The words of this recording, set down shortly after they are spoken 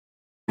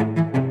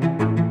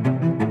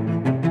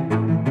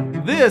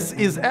This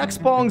is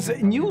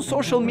XPENG's new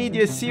social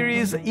media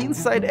series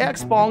Inside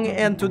XPENG,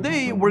 and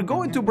today we're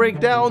going to break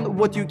down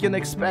what you can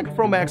expect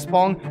from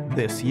XPENG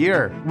this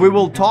year. We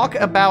will talk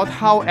about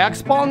how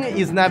XPENG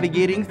is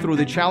navigating through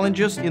the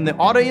challenges in the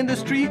auto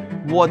industry,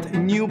 what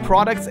new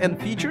products and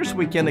features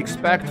we can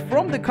expect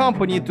from the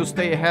company to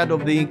stay ahead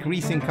of the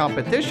increasing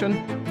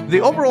competition,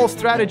 the overall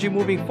strategy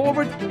moving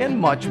forward, and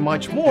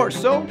much more.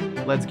 So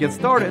let's get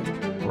started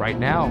right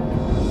now.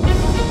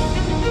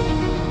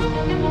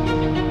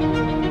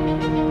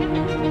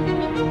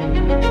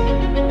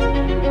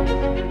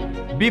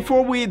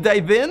 Before we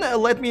dive in,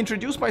 let me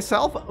introduce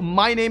myself.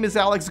 My name is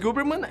Alex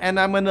Guberman, and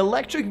I'm an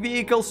electric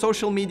vehicle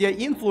social media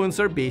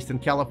influencer based in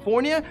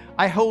California.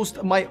 I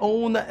host my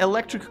own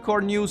electric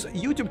car news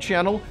YouTube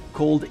channel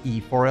called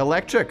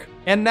E4Electric.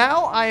 And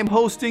now I am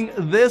hosting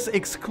this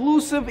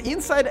exclusive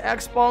Inside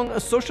XPENG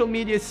social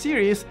media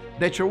series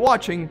that you're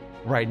watching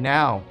right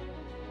now.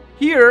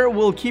 Here,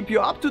 we'll keep you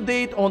up to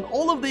date on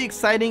all of the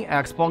exciting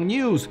XPENG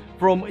news,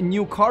 from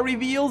new car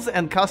reveals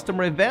and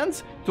customer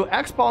events to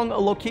XPENG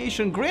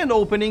location grand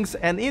openings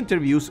and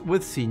interviews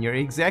with senior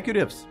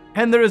executives.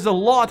 And there is a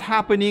lot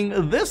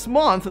happening this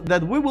month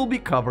that we will be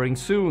covering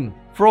soon.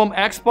 From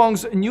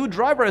XPENG's new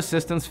driver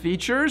assistance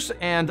features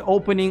and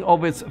opening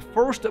of its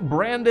first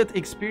branded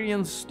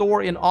experience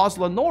store in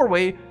Oslo,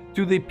 Norway,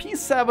 to the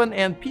P7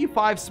 and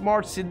P5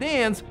 smart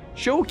sedans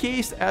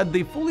showcased at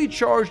the Fully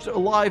Charged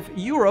Live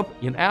Europe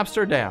in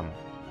Amsterdam.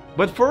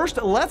 But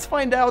first, let's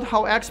find out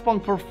how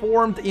XPENG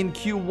performed in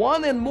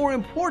Q1 and, more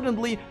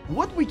importantly,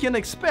 what we can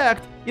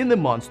expect in the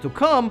months to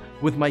come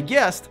with my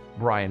guest,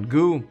 Brian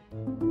Gu.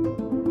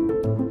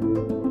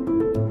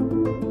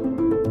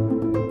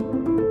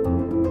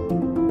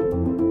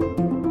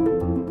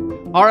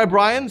 All right,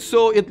 Brian,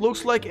 so it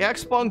looks like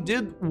XPENG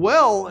did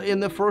well in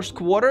the first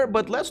quarter,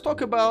 but let's talk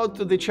about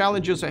the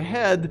challenges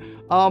ahead.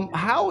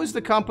 How is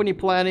the company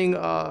planning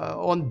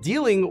on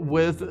dealing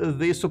with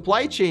the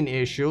supply chain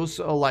issues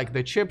like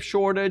the chip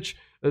shortage,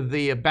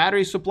 the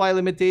battery supply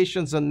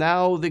limitations, and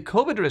now the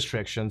COVID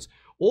restrictions,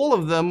 all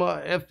of them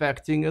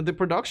affecting the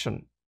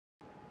production?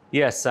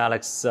 Yes,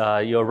 Alex,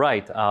 you're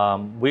right.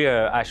 We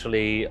are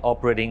actually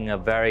operating a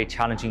very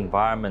challenging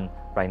environment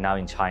right now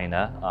in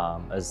China,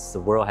 as the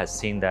world has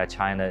seen that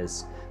China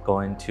is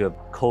going to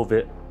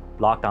COVID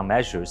lockdown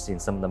measures in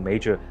some of the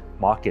major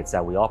markets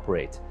that we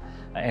operate.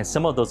 And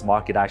some of those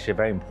markets are actually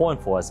very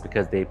important for us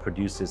because they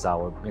produces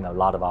our, a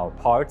lot of our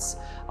parts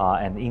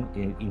and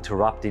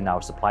interrupting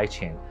our supply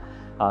chain.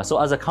 So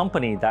as a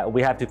company, that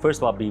we have to first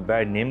of all be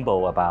very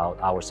nimble about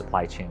our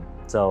supply chain.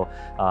 So,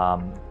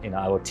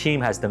 our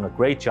team has done a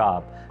great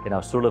job,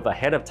 sort of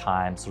ahead of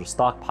time, sort of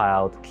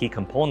stockpiled key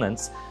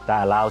components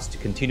that allows to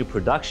continue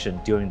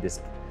production during this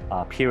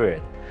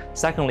period.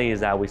 Secondly is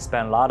that we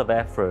spend a lot of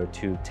effort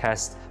to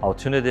test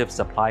alternative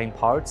supplying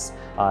parts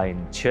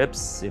in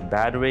chips, in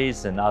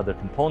batteries, and other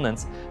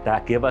components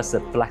that give us the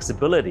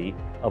flexibility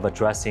of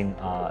addressing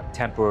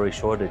temporary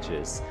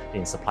shortages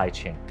in supply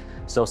chain.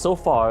 So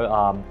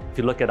far, if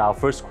you look at our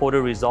first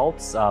quarter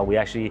results, we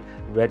actually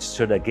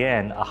registered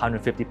again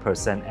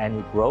 150%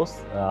 annual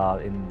growth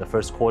in the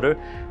first quarter,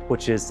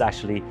 which is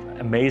actually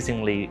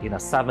amazingly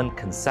 7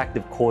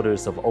 consecutive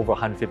quarters of over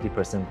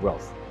 150%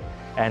 growth.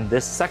 And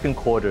this second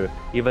quarter,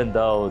 even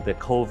though the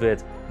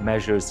COVID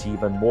measures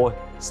even more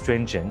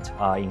stringent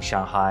in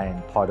Shanghai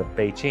and part of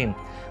Beijing,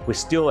 we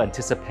still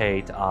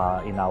anticipate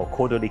in our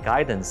quarterly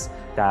guidance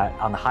that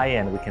on the high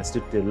end we can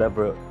still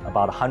deliver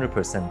about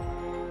 100%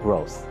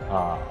 growth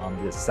on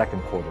the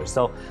second quarter.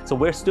 So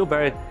we're still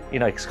very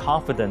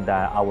confident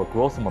that our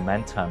growth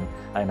momentum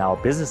and our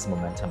business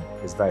momentum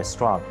is very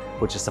strong,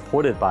 which is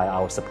supported by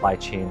our supply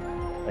chain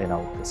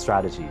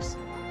strategies.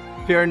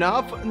 Fair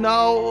enough.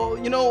 Now,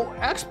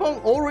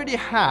 XPENG already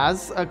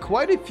has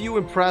quite a few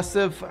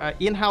impressive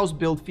in-house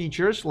built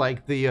features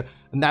like the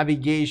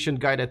navigation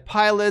guided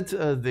pilot,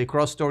 the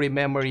cross-story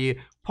memory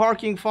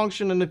parking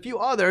function, and a few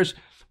others.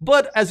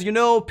 But as you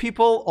know,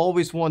 people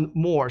always want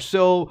more.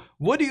 So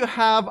what do you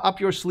have up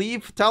your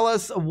sleeve? Tell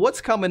us what's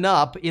coming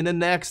up in the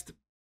next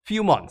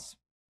few months.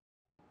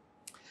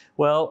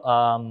 Well,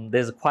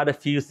 there's quite a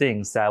few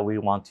things that we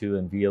want to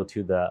unveil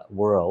to the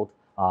world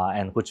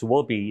and which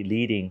will be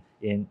leading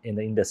in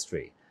the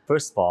industry.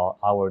 First of all,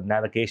 our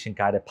navigation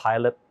guided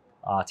pilot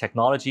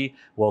technology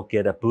will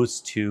get a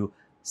boost to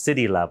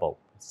city level.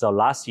 So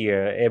last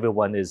year,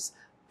 everyone is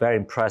very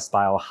impressed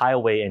by our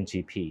highway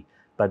NGP.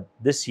 But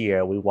this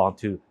year, we want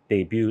to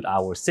debut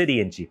our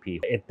city NGP.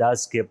 It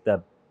does give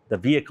the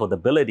vehicle the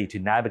ability to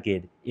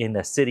navigate in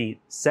a city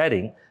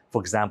setting,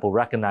 for example,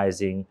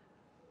 recognizing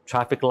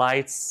traffic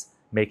lights,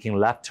 making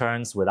left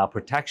turns without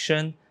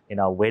protection,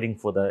 waiting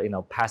for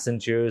the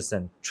passengers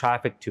and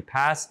traffic to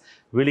pass,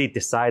 really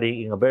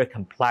deciding in a very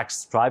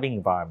complex driving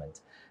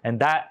environment. And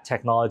that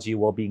technology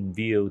will be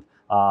unveiled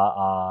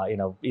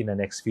in the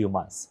next few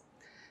months.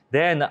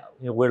 Then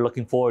we're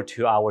looking forward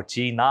to our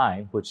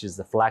G9, which is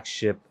the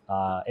flagship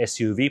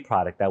SUV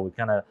product that we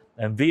kind of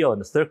unveil in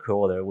the third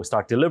quarter. We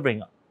start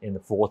delivering in the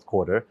fourth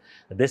quarter.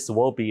 This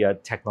will be a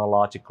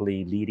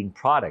technologically leading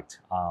product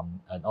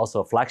and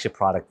also a flagship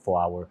product for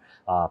our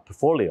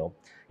portfolio.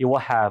 It will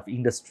have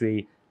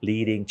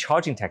industry-leading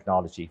charging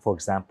technology. For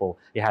example,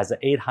 it has an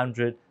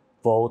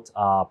 800-volt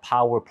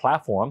power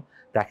platform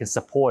that can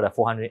support a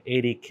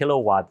 480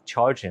 kilowatt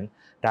charging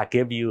that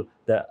give you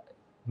the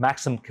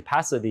maximum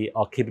capacity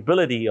or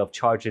capability of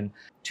charging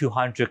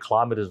 200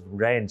 kilometers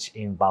range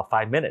in about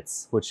 5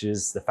 minutes, which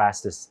is the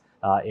fastest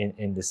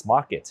in this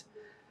market.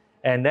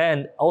 And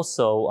then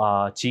also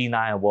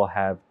G9 will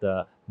have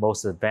the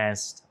most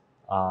advanced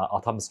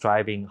autonomous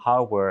driving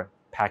hardware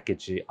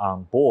package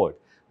on board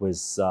with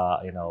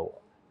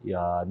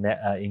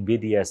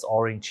NVIDIA's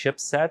Orin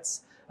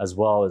chipsets, as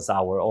well as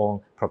our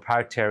own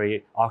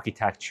proprietary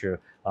architecture,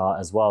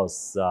 as well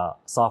as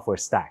software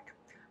stack.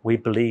 We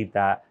believe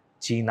that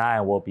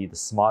G9 will be the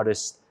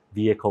smartest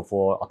vehicle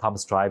for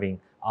autonomous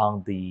driving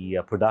on the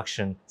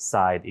production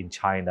side in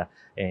China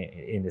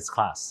in this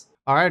class.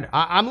 All right,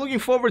 I'm looking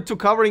forward to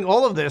covering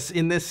all of this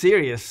in this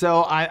series,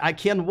 so I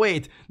can't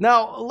wait.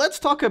 Now, let's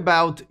talk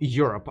about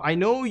Europe. I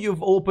know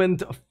you've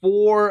opened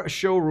 4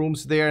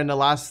 showrooms there in the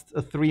last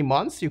 3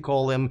 months. You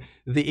call them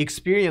the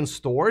experience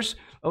stores.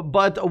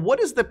 But what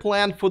is the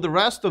plan for the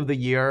rest of the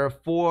year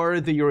for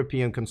the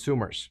European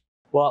consumers?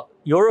 Well,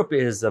 Europe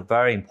is a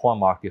very important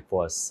market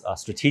for us.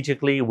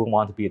 Strategically, we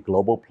want to be a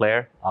global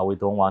player. We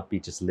don't want to be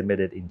just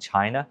limited in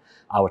China.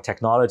 Our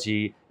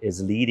technology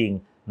is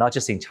leading not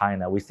just in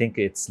China. We think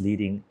it's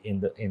leading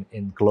in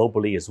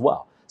globally as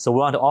well. So we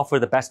want to offer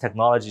the best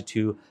technology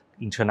to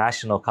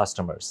international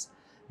customers.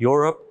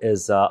 Europe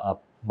is a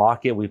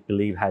market we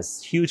believe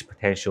has huge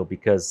potential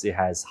because it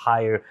has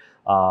higher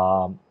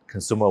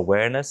consumer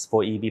awareness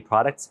for EV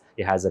products.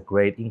 It has a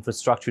great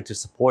infrastructure to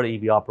support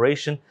EV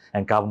operation,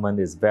 and government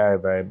is very,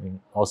 very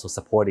also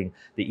supporting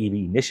the EV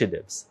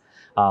initiatives.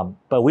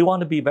 But we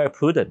want to be very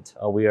prudent.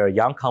 We are a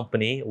young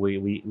company.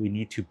 We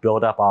need to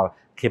build up our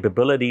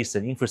capabilities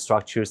and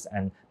infrastructures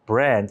and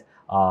brand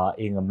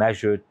in a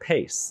measured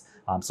pace.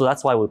 So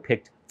that's why we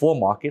picked 4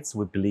 markets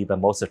we believe are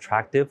most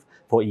attractive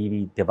for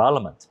EV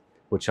development,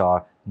 which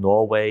are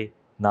Norway,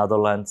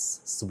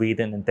 Netherlands,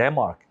 Sweden, and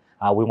Denmark.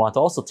 We want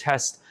to also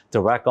test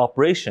direct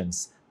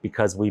operations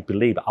because we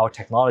believe our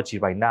technology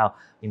right now,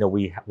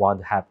 we want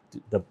to have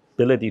the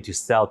ability to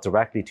sell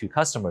directly to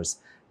customers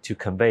to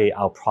convey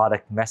our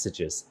product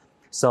messages.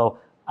 So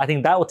I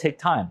think that will take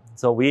time.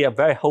 So we are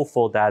very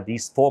hopeful that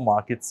these 4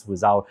 markets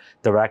with our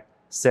direct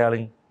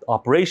selling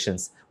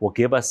operations will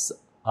give us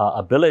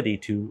ability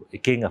to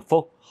gain a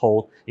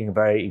foothold in a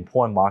very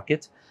important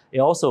market. It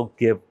also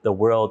gives the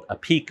world a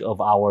peek of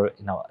our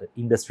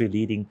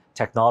industry-leading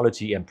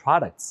technology and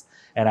products.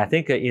 And I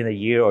think in a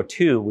year or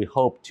 2, we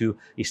hope to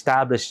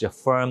establish a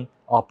firm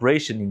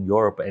operation in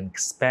Europe and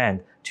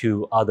expand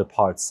to other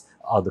parts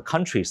of the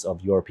countries of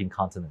the European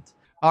continent.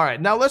 All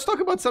right, now let's talk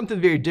about something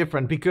very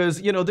different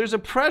because, there's a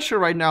pressure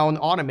right now on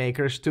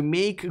automakers to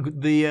make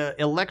the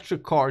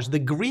electric cars, the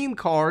green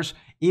cars,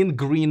 in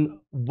green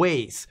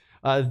ways.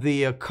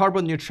 The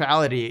carbon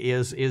neutrality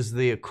is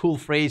the cool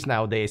phrase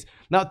nowadays.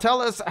 Now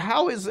tell us,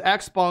 how is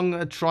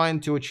XPENG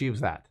trying to achieve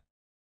that?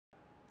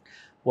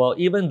 Well,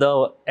 even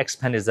though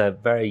XPENG is a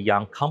very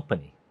young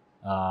company,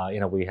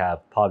 we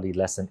have probably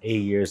less than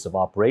 8 years of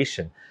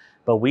operation,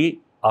 but we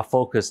are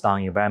focused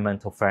on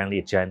environmental friendly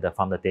agenda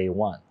from the day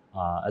one.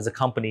 As a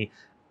company,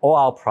 all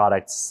our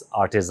products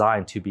are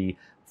designed to be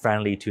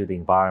friendly to the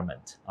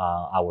environment.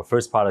 Our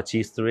first product,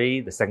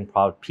 G3, the second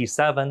product,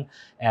 P7,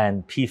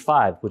 and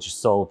P5, which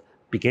is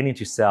beginning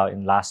to sell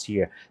in last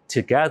year,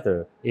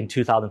 together in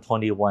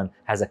 2021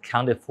 has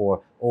accounted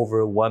for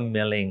over 1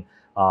 million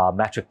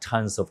metric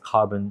tons of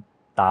carbon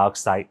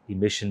dioxide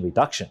emission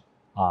reduction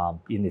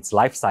in its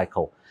life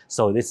cycle.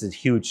 So this is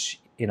huge,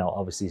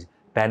 obviously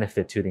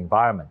benefit to the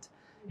environment.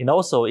 And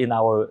also in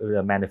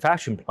our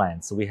manufacturing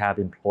plants, we have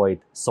employed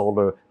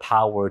solar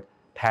powered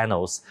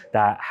panels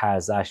that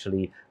has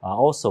actually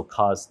also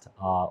caused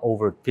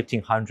over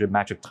 1,500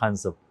 metric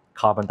tons of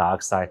carbon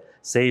dioxide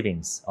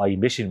savings or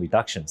emission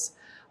reductions.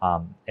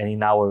 And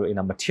in our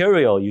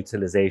material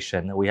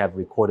utilization, we have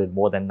recorded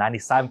more than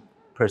 97%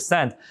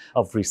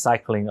 of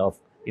recycling of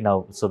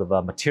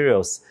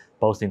materials,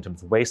 both in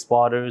terms of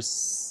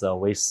wastewaters,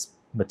 waste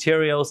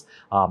materials,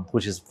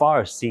 which is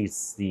far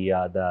exceeds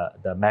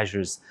the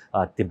measures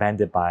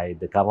demanded by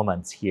the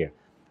governments here.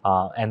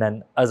 And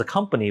then as a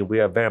company, we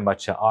are very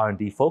much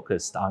R&D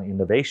focused on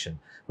innovation,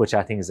 which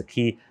I think is a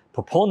key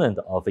proponent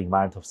of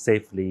environmental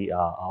safely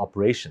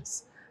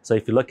operations. So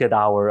if you look at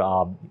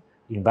our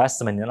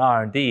investment in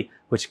R&D,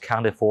 which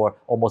accounted for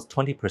almost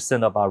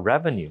 20% of our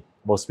revenue,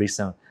 most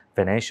recent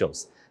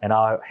financials, and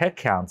our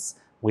headcounts,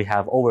 we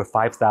have over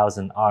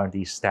 5,000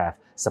 R&D staff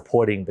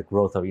supporting the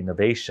growth of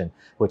innovation,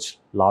 which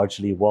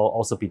largely will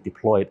also be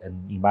deployed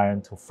in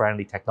environmental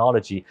friendly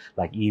technology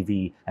like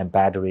EV and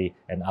battery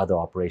and other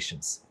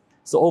operations.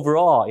 So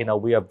overall,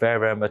 we are very,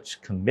 very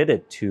much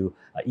committed to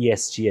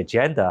ESG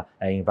agenda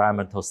and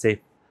environmental safe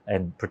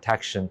and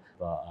protection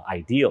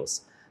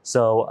ideals.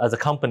 So as a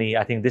company,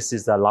 I think this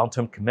is a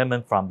long-term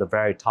commitment from the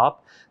very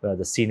top.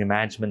 The senior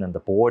management and the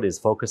board is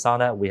focused on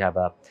that. We have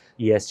a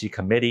ESG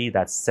committee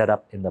that's set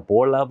up in the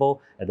board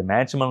level, at the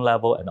management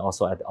level, and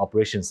also at the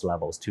operations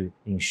levels to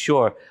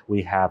ensure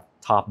we have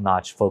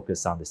top-notch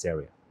focus on this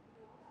area.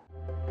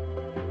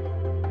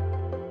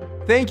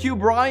 Thank you,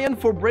 Brian,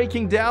 for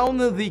breaking down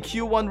the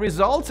Q1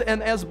 results.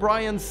 And as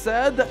Brian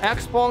said,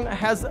 XPENG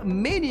has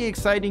many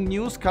exciting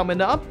news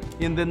coming up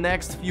in the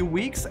next few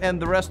weeks and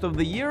the rest of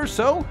the year.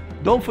 So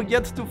don't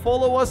forget to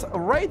follow us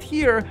right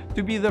here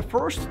to be the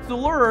first to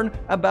learn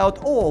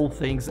about all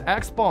things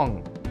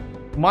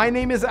XPENG. My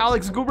name is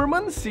Alex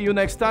Guberman. See you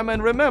next time,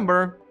 and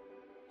remember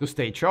to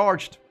stay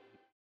charged.